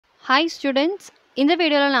Hi students, இந்த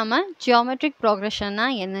வீடியோவில் நாம geometric progressionனா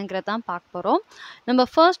என்னங்கிறத தான் பார்க்க போகிறோம். நம்ம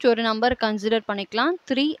ஃபர்ஸ்ட் ஒரு நம்பர் கன்சிடர் பண்ணிக்கலாம்.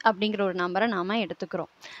 3 அப்படிங்கிற ஒரு நம்பரை நாம எடுத்துக்கிறோம்.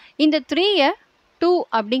 இந்த 3யை 2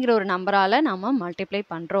 அப்படிங்கிற ஒரு நம்பரால் நாம மல்டிப்ளை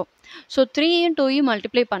பண்ணுறோம். ஸோ 3யும் 2யும்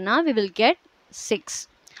மல்டிப்ளை பண்ணால் we will get 6.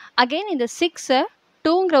 அகெயின் இந்த 6ஐ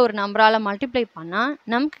 2ங்கிற ஒரு நம்பரால் மல்டிப்ளை பண்ணால்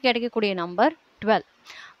நமக்கு கிடைக்கக்கூடிய நம்பர் 12.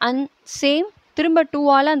 அண்ட் சேம் திரும்ப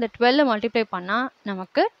 2ஆல் அந்த 12 மல்டிப்ளை பண்ணால்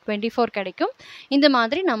நமக்கு 24 கிடைக்கும். இந்த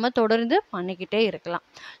மாதிரி நம்ம தொடர்ந்து பண்ணிக்கிட்டே இருக்கலாம்.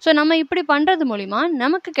 ஸோ நம்ம இப்படி பண்ணுறது மூலிமா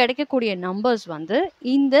நமக்கு கிடைக்கக்கூடிய நம்பர்ஸ் வந்து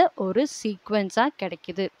இந்த ஒரு சீக்வென்ஸாக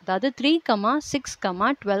கிடைக்குது. அதாவது 3, 6,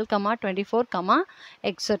 12, 24,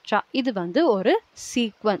 எக்ஸெட்ரா. இது வந்து ஒரு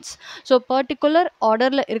சீக்வென்ஸ். ஸோ பர்டிகுலர்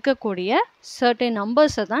ஆர்டரில் இருக்கக்கூடிய சர்டன்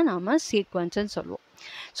நம்பர்ஸை தான் நாம் சீக்வென்ஸ்ன்னு சொல்லுவோம்.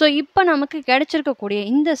 ஸோ இப்போ நமக்கு கிடைச்சிருக்கக்கூடிய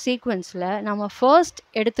இந்த சீக்வென்ஸில் நம்ம ஃபர்ஸ்ட்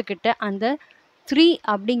எடுத்துக்கிட்ட அந்த 3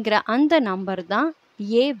 அப்படிங்கிற அந்த நம்பர் தான்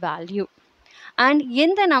ஏ வேல்யூ. அண்ட்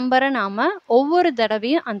எந்த நம்பரை நாம் ஒவ்வொரு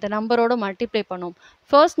தடவையும் அந்த நம்பரோட மல்டிப்ளை பண்ணோம்.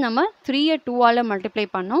 ஃபர்ஸ்ட் நம்ம 3யை 2ஆல் மல்டிப்ளை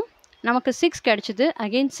பண்ணோம், நமக்கு 6 கிடைச்சிது.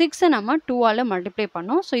 அகெயின் 6ஐ நம்ம 2ஆல் மல்டிப்ளை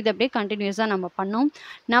பண்ணோம். ஸோ இது அப்படியே கண்டினியூஸாக நம்ம பண்ணோம்.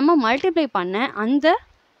 நம்ம மல்டிப்ளை பண்ண அந்த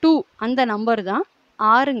 2 அந்த நம்பர் தான்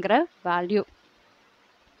 6ங்கிற வேல்யூ.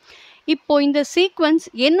 இப்போ இந்த சீக்வென்ஸ்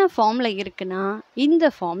என்ன ஃபார்மில் இருக்குன்னா இந்த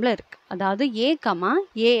ஃபார்மில் இருக்குது. அதாவது ஏ comma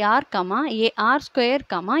AR comma AR square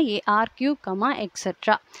comma AR cube comma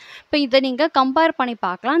etcetera. இப்போ இதை நீங்கள் கம்பேர் பண்ணி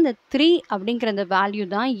பார்க்கலாம். இந்த 3 அப்படிங்கிற அந்த வேல்யூ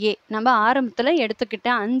தான் ஏ. நம்ம ஆரம்பத்தில் எடுத்துக்கிட்ட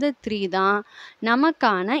அந்த 3 தான்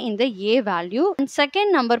நமக்கான இந்த ஏ வேல்யூ.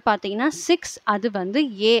 செகண்ட் நம்பர் பார்த்தீங்கன்னா 6, அது வந்து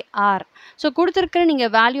ஏஆர். ஸோ கொடுத்துருக்கிற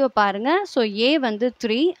நீங்கள் வேல்யூவை பாருங்கள். ஸோ ஏ வந்து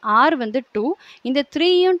 3, ஆர் வந்து 2. இந்த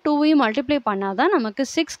 3யும் 2வையும் மல்டிப்ளை பண்ணால் தான் நமக்கு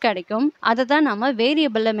 6 கிடைக்கும். அதை தான் நம்ம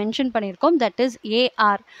வேரியபிளில் மென்ஷன் பண்ணியிருக்கோம். That is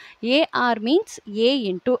AR. AR means A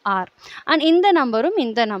into R. And இந்த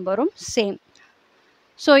நம்பரும் சேம்.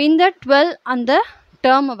 ஸோ இந்த 12 அந்த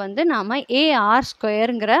டேர்மை வந்து நாம் ஏஆர்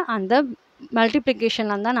ஸ்கொயருங்கிற அந்த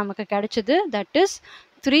மல்டிப்ளிகேஷனில் தான் நமக்கு கிடைச்சிது. தட் இஸ்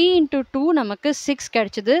 3 × 2 நமக்கு 6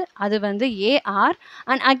 கிடைச்சிது. அது வந்து ஏஆர்.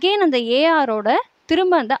 அண்ட் அகெயின் அந்த ஏஆரோட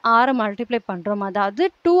திரும்ப அந்த 6 மல்டிப்ளை பண்ணுறோம். அதாவது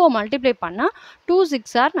 2ஐ மல்டிப்ளை பண்ணால் 2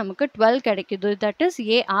 6 நமக்கு 12 கிடைக்குது. That is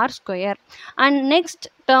AR square. And next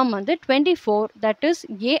term வந்து 24, தட் இஸ்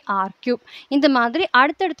ஏஆர் கியூப். இந்த மாதிரி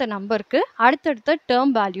அடுத்தடுத்த நம்பருக்கு அடுத்தடுத்த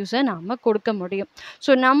டேர்ம் வேல்யூஸை நாம் கொடுக்க முடியும்.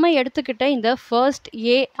 ஸோ நம்ம எடுத்துக்கிட்ட இந்த ஃபர்ஸ்ட்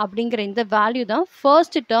ஏ அப்படிங்கிற இந்த வேல்யூ தான்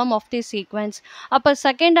first term of the sequence. அப்போ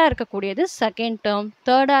செகண்டாக இருக்கக்கூடியது செகண்ட் டேர்ம்,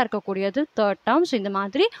 தேர்டாக இருக்கக்கூடியது தேர்ட் டேர்ம். ஸோ இந்த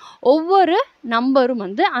மாதிரி ஒவ்வொரு நம்பரும்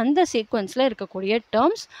வந்து அந்த சீக்வென்ஸில் இருக்கக்கூடிய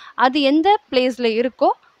டேர்ம்ஸ் அது எந்த பிளேஸில் இருக்கோ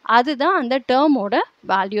அதுதான் அந்த டேர்மோட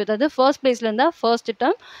வேல்யூ. அதாவது ஃபர்ஸ்ட் பிளேஸில் இருந்தால் ஃபர்ஸ்ட்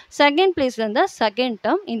டேர்ம், செகண்ட் பிளேஸில் இருந்தால் செகண்ட்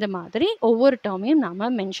டேர்ம். இந்த மாதிரி ஒவ்வொரு டேர்மையும் நம்ம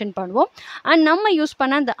மென்ஷன் பண்ணுவோம். அண்ட் நம்ம யூஸ்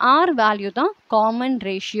பண்ண அந்த ஆர் வேல்யூ தான் காமன்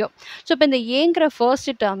ரேஷியோ. ஸோ இப்போ இந்த ஏங்கிற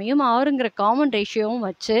ஃபர்ஸ்ட் டேர்மையும் ஆறுங்கிற காமன் ரேஷியோவும்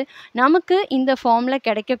வச்சு நமக்கு இந்த ஃபார்மில்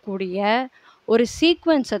கிடைக்கக்கூடிய ஒரு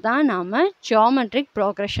சீக்வென்ஸை தான் நாம் ஜியாமெட்ரிக்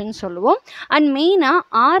ப்ரோக்ரஷன் சொல்லுவோம். அண்ட் மெயினாக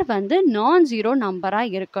ஆர் வந்து நான் ஜீரோ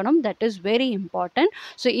நம்பராக இருக்கணும். That is very important.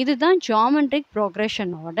 So இதுதான் ஜியாமெட்ரிக்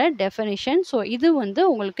ப்ரோக்ரஷனோட டெஃபினிஷன். ஸோ இது வந்து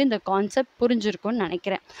உங்களுக்கு இந்த கான்செப்ட் புரிஞ்சிருக்கும்னு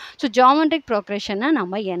நினைக்கிறேன். ஸோ ஜியாமெட்ரிக் ப்ரோக்ரஷனை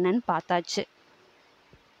நம்ம என்னன்னு பார்த்தாச்சு.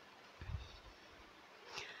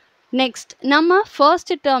 நெக்ஸ்ட் நம்ம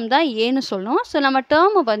ஃபர்ஸ்ட் டேர்ம் தான் ஏன்னு சொல்லுவோம். ஸோ நம்ம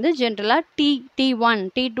டேர்மை வந்து ஜென்ரலாக T1,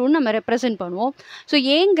 T2ன்னு நம்ம ரெப்ரசென்ட் பண்ணுவோம். ஸோ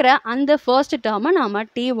ஏங்கிற அந்த ஃபர்ஸ்ட் டேர்மை நம்ம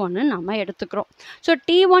T1ன்னு நம்ம எடுத்துக்கிறோம். ஸோ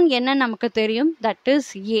T1 என்ன நமக்கு தெரியும், தட்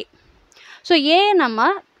இஸ் ஏ. ஸோ ஏ நம்ம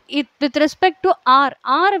வித் ரெஸ்பெக்ட் டு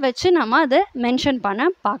ஆர் வச்சு நம்ம அதை மென்ஷன் பண்ண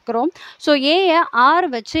பார்க்குறோம். ஸோ ஏயை ஆர்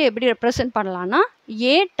வச்சு எப்படி ரெப்ரசென்ட் பண்ணலான்னா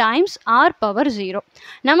ஏ டைம்ஸ் ஆர் பவர் 0.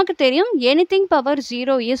 நமக்கு தெரியும் எனிதிங் பவர்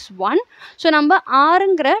 0 இஸ் 1. ஸோ நம்ம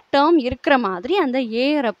ஆறுங்கிற டேர்ம் இருக்கிற மாதிரி அந்த ஏ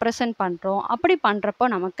ரெப்ரசென்ட் பண்ணுறோம். அப்படி பண்ணுறப்போ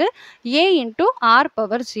நமக்கு ஏ இன்ட்டு ஆர்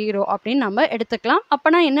பவர் 0 அப்படின்னு நம்ம எடுத்துக்கலாம்.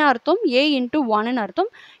 அப்போனா என்ன அர்த்தம், ஏ இன்ட்டு 1ன்னு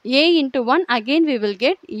அர்த்தம். A into 1 again we will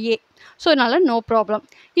get a. So அதனால் நோ ப்ராப்ளம்.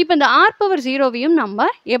 இப்போ இந்த ஆர் பவர் 0வையும் நம்ம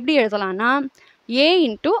எப்படி எழுதலாம்னா ஏ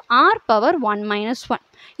இன்ட்டு ஆர் பவர் 1 - 1.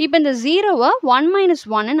 இப்போ இந்த 0வை 1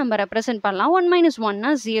 - 1 நம்ம ரெப்ரசென்ட் பண்ணலாம். 1 - 1னா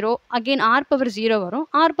 0. அகெயின் ஆர் பவர் 0 வரும்.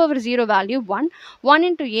 R power 0 value 1.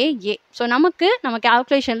 1 × ஏ. ஸோ நம்ம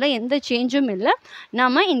கால்குலேஷனில் எந்த சேஞ்சும் இல்லை.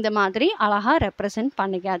 நம்ம இந்த மாதிரி அழகாக ரெப்ரசென்ட்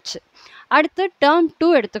பண்ணிக்காச்சு. அடுத்து டேர்ம்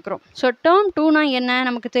 2 எடுத்துக்கிறோம். ஸோ டேர்ம் 2னா என்ன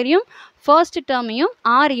நமக்கு தெரியும், ஃபர்ஸ்ட் டேர்மையும்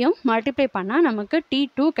ஆரையும் மல்டிப்ளை பண்ணால் நமக்கு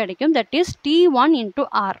T2 கிடைக்கும். That is T1 ×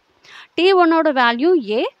 R. T1ஓட value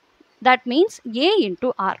A. That means A into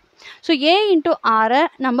R. So A into ஆரை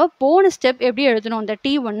நம்ம போன ஸ்டெப் எப்படி எழுதணும், இந்த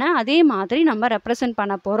T1 அதே மாதிரி நம்ம ரெப்ரசென்ட்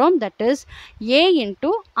பண்ண போகிறோம். That is A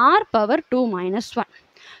into R power 2 - 1.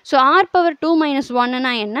 So r power 2 minus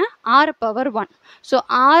 1னா என்ன, r power 1. So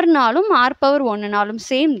rனாலும் r power 1னாலும்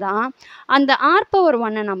same தான். அந்த r பவர்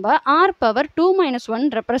 1 நம்ம r பவர் 2 மைனஸ் 1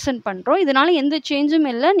 ரெப்ரசன்ட் பண்ணுறோம். இதனால எந்த சேஞ்சும்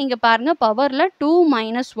இல்லை. நீங்கள் பாருங்கள், பவரில் 2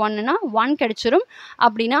 மைனஸ் 1னா 1 கிடைச்சிரும்.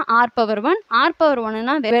 அப்படின்னா r பவர் 1, r பவர்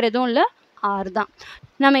 1னா வேறு எதுவும் இல்லை, r தான்.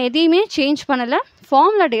 நம்ம எதையுமே சேஞ்ச் பண்ணலை,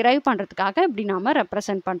 ஃபார்முலா டிரைவ் பண்ணுறதுக்காக இப்படி நாம்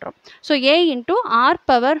ரெப்ரசன்ட் பண்ணுறோம். So a into r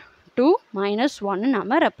power 2 minus 1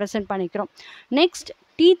 நம்ம ரெப்ரசன்ட் பண்ணிக்கிறோம். நெக்ஸ்ட்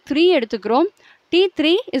t3 எடுத்துக்கிறோம். t3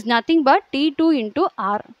 is nothing but t2 into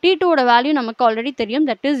r. t2ஓட value நமக்கு ஆல்ரெடி தெரியும்,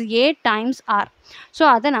 that is a times r. So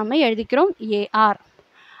அதை நம்ம எழுதிக்கிறோம் ar.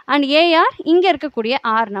 அண்ட் ஏஆர் இங்கே இருக்கக்கூடிய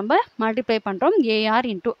ஆர் நம்ம மல்டிப்ளை பண்ணுறோம், AR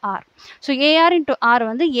into R. So AR into R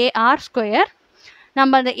வந்து ஏஆர் ஸ்கொயர்.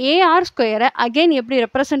 நம்ம அந்த ஏஆர் ஸ்கொயரை அகெயின் எப்படி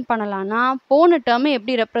ரெப்ரசன்ட் பண்ணலான்னா, போன டேர்மை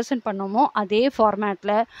எப்படி ரெப்ரசன்ட் பண்ணோமோ அதே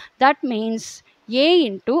ஃபார்மேட்டில், that means A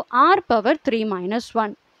into R power 3 minus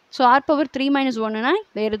 1. So R power 3 minus 1னா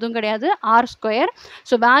வேறு எதுவும் கிடையாது, ஆர் ஸ்கொயர்.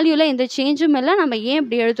 ஸோ வேல்யூவில் எந்த சேஞ்சும் இல்லை. நம்ம ஏன்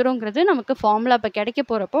இப்படி எழுதுகிறோங்கிறது நமக்கு ஃபார்முலா இப்போ கிடைக்க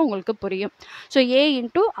போகிறப்போ உங்களுக்கு புரியும். So A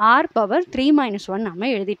into R power 3 minus 1 நம்ம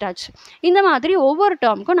எழுதிட்டாச்சு. இந்த மாதிரி ஒவ்வொரு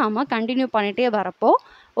டேர்முக்கும் நம்ம கண்டினியூ பண்ணிகிட்டே வரப்போ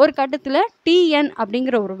ஒரு கட்டத்தில் tn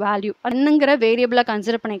அப்படிங்கிற ஒரு வேல்யூ என்னங்கிற வேரியபிளாக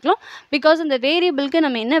கன்சிடர் பண்ணிக்கலாம். பிகாஸ் அந்த வேரியபிளுக்கு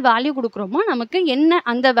நம்ம என்ன வேல்யூ கொடுக்குறோமோ நமக்கு என்ன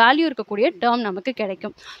அந்த வேல்யூ இருக்கக்கூடிய டேர்ம் நமக்கு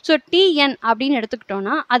கிடைக்கும். ஸோ tn அப்படின்னு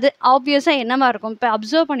எடுத்துக்கிட்டோன்னா அது ஆப்வியஸாக என்னவா இருக்கும், இப்போ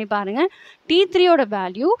அப்சர்வ் பண்ணி பாருங்கள். t3யோட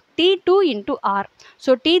value t2 into R.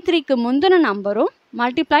 So t3க்கு முந்தின நம்பரும்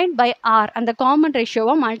மல்டிப்ளைட் பை ஆர், அந்த காமன்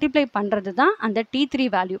ரேஷியோவை மல்டிப்ளை பண்ணுறது தான் அந்த t3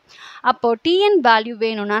 வேல்யூ. அப்போது tn வேல்யூ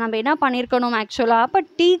வேணும்னா நம்ம என்ன பண்ணியிருக்கணும் ஆக்சுவலாக, அப்போ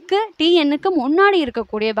tnக்கு முன்னாடி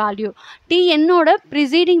இருக்கக்கூடிய வேல்யூ tnோட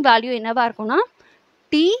ப்ரிசீடிங் வேல்யூ என்னவாக இருக்கும்னா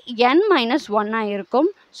tn மைனஸ் 1 இருக்கும்.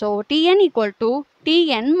 So tn equal to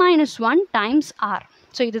tn minus 1 times R.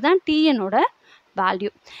 So இதுதான் tnோட வேல்யூ.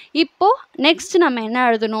 இப்போது நெக்ஸ்ட் நம்ம என்ன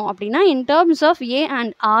எழுதணும் அப்படின்னா, in terms of A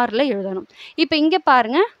and ஆரில் எழுதணும். இப்போ இங்கே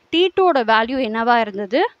பாருங்கள், t2ஓட வேல்யூ என்னவா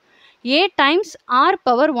இருந்தது, ஏ டைம்ஸ் ஆர்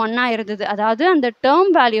பவர் 1 இருந்தது. அதாவது அந்த டேர்ம்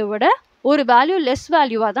வேல்யூவோட ஒரு வேல்யூ லெஸ்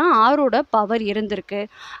வேல்யூவாக தான் ஆரோட பவர் இருந்திருக்கு.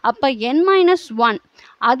 அப்போ n மைனஸ் 1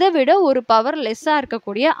 அதை விட ஒரு பவர் லெஸ்ஸாக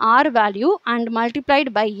இருக்கக்கூடிய R value and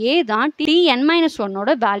multiplied by ஏ தான் tn மைனஸ்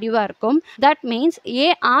 1ஓட வேல்யூவாக இருக்கும். That means A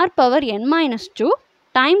R power n minus 2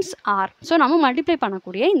 times R. So நம்ம மல்டிப்ளை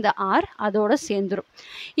பண்ணக்கூடிய இந்த ஆர் அதோட சேர்ந்துடும்.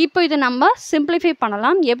 இப்போ இதை நம்ம சிம்பிளிஃபை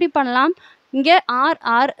பண்ணலாம். எப்படி பண்ணலாம், இங்கே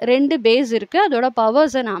ஆர் ரெண்டு பேஸ் இருக்குது, அதோட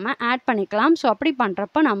பவர்ஸை நாம் ஆட் பண்ணிக்கலாம். ஸோ அப்படி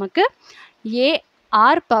பண்ணுறப்ப நமக்கு A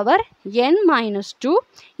R power n minus 2,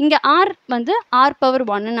 இங்கே ஆர் வந்து ஆர் பவர்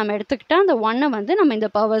 1 நம்ம எடுத்துக்கிட்டால் அந்த 1 வந்து நம்ம இந்த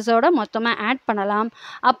பவர்ஸோட மொத்தமாக ஆட் பண்ணலாம்.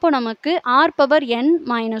 அப்போ நமக்கு R power n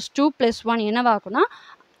minus 2 plus 1 என்னவாகும்னா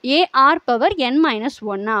A R power n minus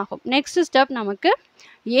 1 ஆகும். நெக்ஸ்ட் ஸ்டெப் நமக்கு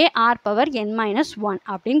A R power n minus 1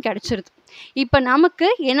 அப்படின்னு கிடச்சிருது. இப்போ நமக்கு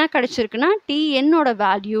என்ன கிடச்சிருக்குன்னா tnோட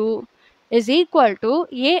value is equal to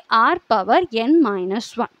A R power n minus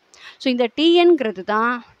 1. So இந்த tnங்கிறது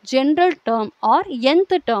தான் general term R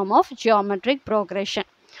nth term of geometric progression.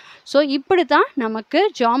 So இப்படி தான் நமக்கு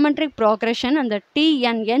ஜியோமெட்ரிக் ப்ரோக்ரெஷன் அந்த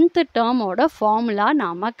nth டேர்மோட ஃபார்முலா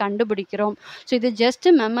நாம் கண்டுபிடிக்கிறோம். ஸோ இது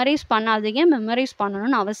ஜஸ்ட்டு மெமரைஸ் பண்ணாதீங்க, மெமரைஸ்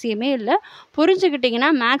பண்ணணும்னு அவசியமே இல்லை.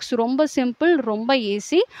 புரிஞ்சுக்கிட்டிங்கன்னா மேக்ஸ் ரொம்ப சிம்பிள், ரொம்ப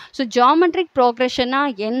ஈஸி. ஸோ ஜியோமெட்ரிக் ப்ரோக்ரெஷன்னா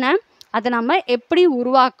என்ன, அதை நம்ம எப்படி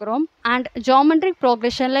உருவாக்குறோம், அண்ட் ஜியோமெட்ரிக்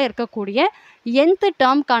ப்ரோக்ரெஷனில் இருக்கக்கூடிய nth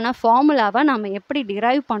டேர்ம்க்கான ஃபார்முலாவை நம்ம எப்படி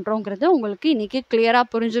டிரைவ் பண்ணுறோங்கிறது உங்களுக்கு இன்றைக்கி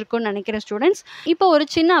கிளியராக புரிஞ்சிருக்கும்னு நினைக்கிற ஸ்டூடெண்ட்ஸ். இப்போ ஒரு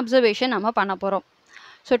சின்ன அப்சர்வேஷன் நம்ம பண்ண போகிறோம்.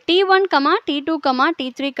 So t1, t2,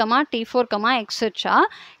 t3, t4, etcetera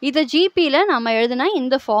இதை ஜிபியில் நம்ம எழுதுனா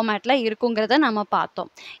இந்த ஃபார்மேட்டில் இருக்குங்கிறத நம்ம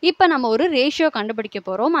பார்த்தோம். இப்போ நம்ம ஒரு ரேஷியோ கண்டுபிடிக்க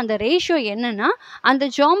போகிறோம். அந்த ரேஷியோ என்னென்னா,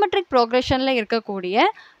 அந்த ஜியோமெட்ரிக் ப்ரோக்ரெஷனில் இருக்கக்கூடிய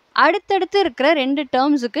அடுத்தடுத்து இருக்கிற ரெண்டு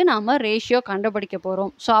டேர்ம்ஸுக்கு நாம் ரேஷியோ கண்டுபிடிக்க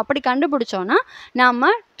போகிறோம். ஸோ அப்படி கண்டுபிடிச்சோன்னா நம்ம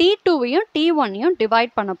t2வையும் t1ஐயும்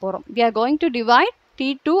டிவைட் பண்ண போகிறோம். we are going to divide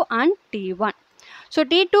t2 and t1. So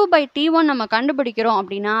t2 by t1 நம்ம கண்டுபிடிக்கிறோம்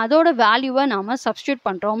அப்படின்னா அதோட வேல்யூவை நாம் சப்ஸ்டியூட்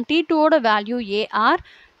பண்ணுறோம். t2ஓட வேல்யூ ஏஆர்,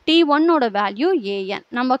 t1ஓட வேல்யூ an.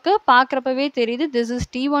 நமக்கு பார்க்குறப்பவே தெரியுது, this is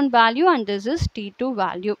t1 value and this is t2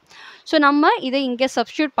 value. So நம்ம இதை இங்கே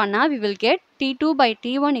சப்ஸ்டியூட் பண்ணால் we will get t2 by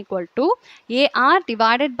t1 equal to ar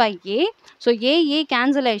divided by a. So a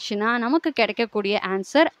cancel ஆயிடுச்சுன்னா நமக்கு கிடைக்கக்கூடிய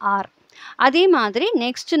ஆன்சர் r. அதே மாதிரி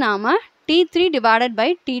நெக்ஸ்ட் நாம் t3 divided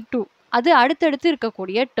by t2, அது அடுத்தடுத்து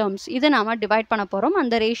இருக்கக்கூடிய டேர்ம்ஸ், இதை நாம் டிவைட் பண்ண போகிறோம்,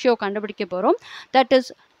 அந்த ரேஷியோ கண்டுபிடிக்க போகிறோம். That is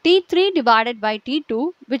t3 divided by t2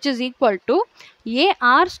 which is equal to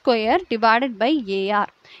ar square divided by ar.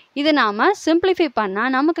 இதை நாம் சிம்பிளிஃபை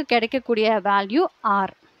பண்ணால் நமக்கு கிடைக்கக்கூடிய வேல்யூ r.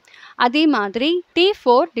 அதே மாதிரி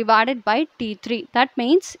t4 divided by t3, that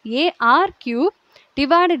means ar cube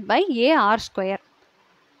divided by ar square.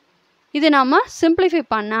 இது நம்ம சிம்பிளிஃபை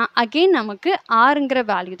பண்ணால் அகெயின் நமக்கு ஆறுங்கிற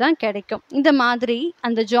வேல்யூ தான் கிடைக்கும். இந்த மாதிரி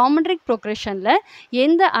அந்த ஜியாமெட்ரிக் ப்ரோக்ரெஷனில்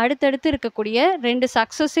எந்த அடுத்தடுத்து இருக்கக்கூடிய 2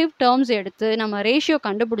 சக்ஸசிவ் டேர்ம்ஸ் எடுத்து நம்ம ரேஷியோ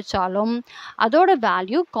கண்டுபிடிச்சாலும் அதோட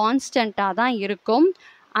வேல்யூ கான்ஸ்டண்ட்டாக தான் இருக்கும்.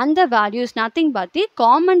 அந்த value is nothing but the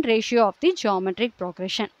common ratio of the geometric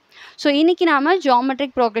progression. So இன்றைக்கி நாம்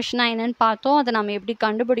ஜியாமெட்ரிக் ப்ரோக்ரெஷனாக என்னென்னு பார்த்தோம், அதை நம்ம எப்படி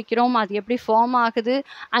கண்டுபிடிக்கிறோம், அது எப்படி ஃபார்ம் ஆகுது,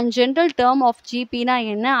 அண்ட் ஜென்ரல் டேர்ம் ஆஃப் ஜிபினா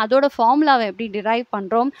என்ன, அதோட ஃபார்முலாவை எப்படி டிரைவ்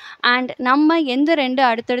பண்ணுறோம், அண்ட் நம்ம எந்த 2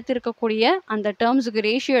 அடுத்தடுத்து இருக்கக்கூடிய அந்த டேர்ம்ஸுக்கு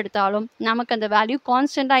ரேஷியோ எடுத்தாலும் நமக்கு அந்த வேல்யூ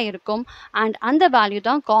கான்ஸ்டண்ட்டாக இருக்கும். அண்ட் அந்த வேல்யூ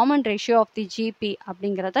தான் common ratio of the GB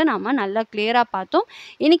அப்படிங்கிறத நம்ம நல்லா கிளியராக பார்த்தோம்.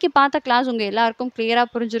 இன்றைக்கி பார்த்த கிளாஸ் உங்கள் எல்லாருக்கும் கிளியராக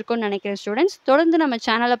புரிஞ்சிருக்கும்னு நினைக்கிறேன் ஸ்டூடெண்ட்ஸ். தொடர்ந்து நம்ம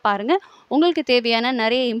சேனலை பாருங்கள், உங்களுக்கு தேவையான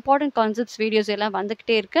நிறைய இம்பார்ட்டன்ட் கான்செப்ட்ஸ் வீடியோஸ் எல்லாம்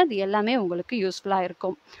வந்துக்கிட்டே இருக்குது. அது எல்லாமே உங்களுக்கு யூஸ்ஃபுல்லாக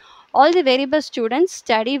இருக்கும். All the very best students.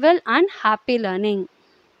 Study well and happy learning.